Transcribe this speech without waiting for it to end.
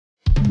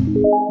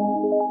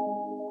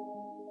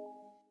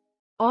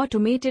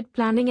Automated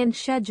planning and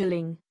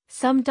scheduling,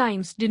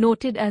 sometimes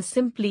denoted as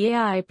simply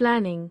AI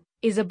planning,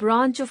 is a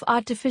branch of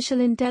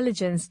artificial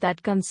intelligence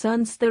that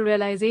concerns the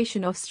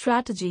realization of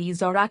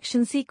strategies or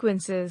action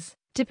sequences,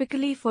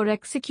 typically for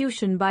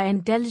execution by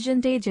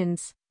intelligent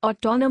agents,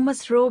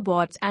 autonomous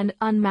robots, and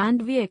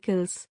unmanned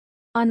vehicles.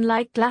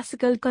 Unlike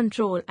classical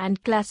control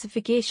and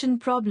classification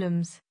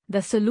problems,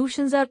 the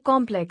solutions are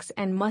complex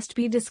and must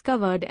be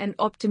discovered and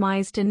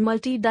optimized in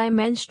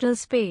multi-dimensional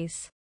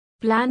space.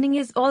 Planning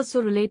is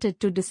also related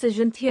to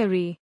decision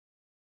theory.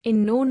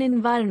 In known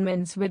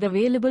environments with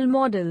available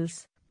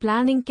models,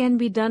 planning can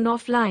be done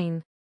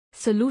offline.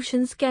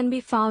 Solutions can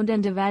be found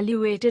and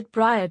evaluated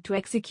prior to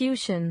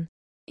execution.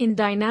 In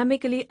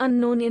dynamically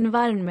unknown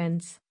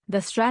environments,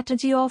 the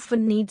strategy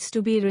often needs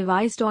to be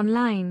revised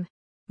online.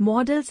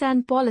 Models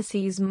and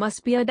policies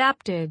must be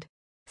adapted.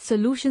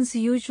 Solutions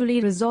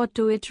usually resort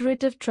to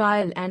iterative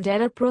trial and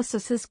error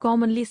processes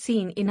commonly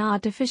seen in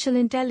artificial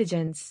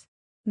intelligence.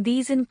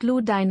 These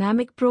include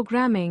dynamic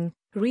programming,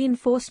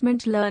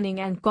 reinforcement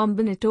learning, and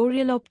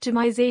combinatorial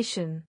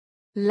optimization.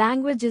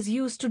 Languages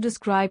used to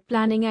describe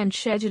planning and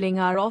scheduling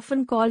are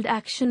often called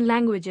action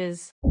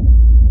languages.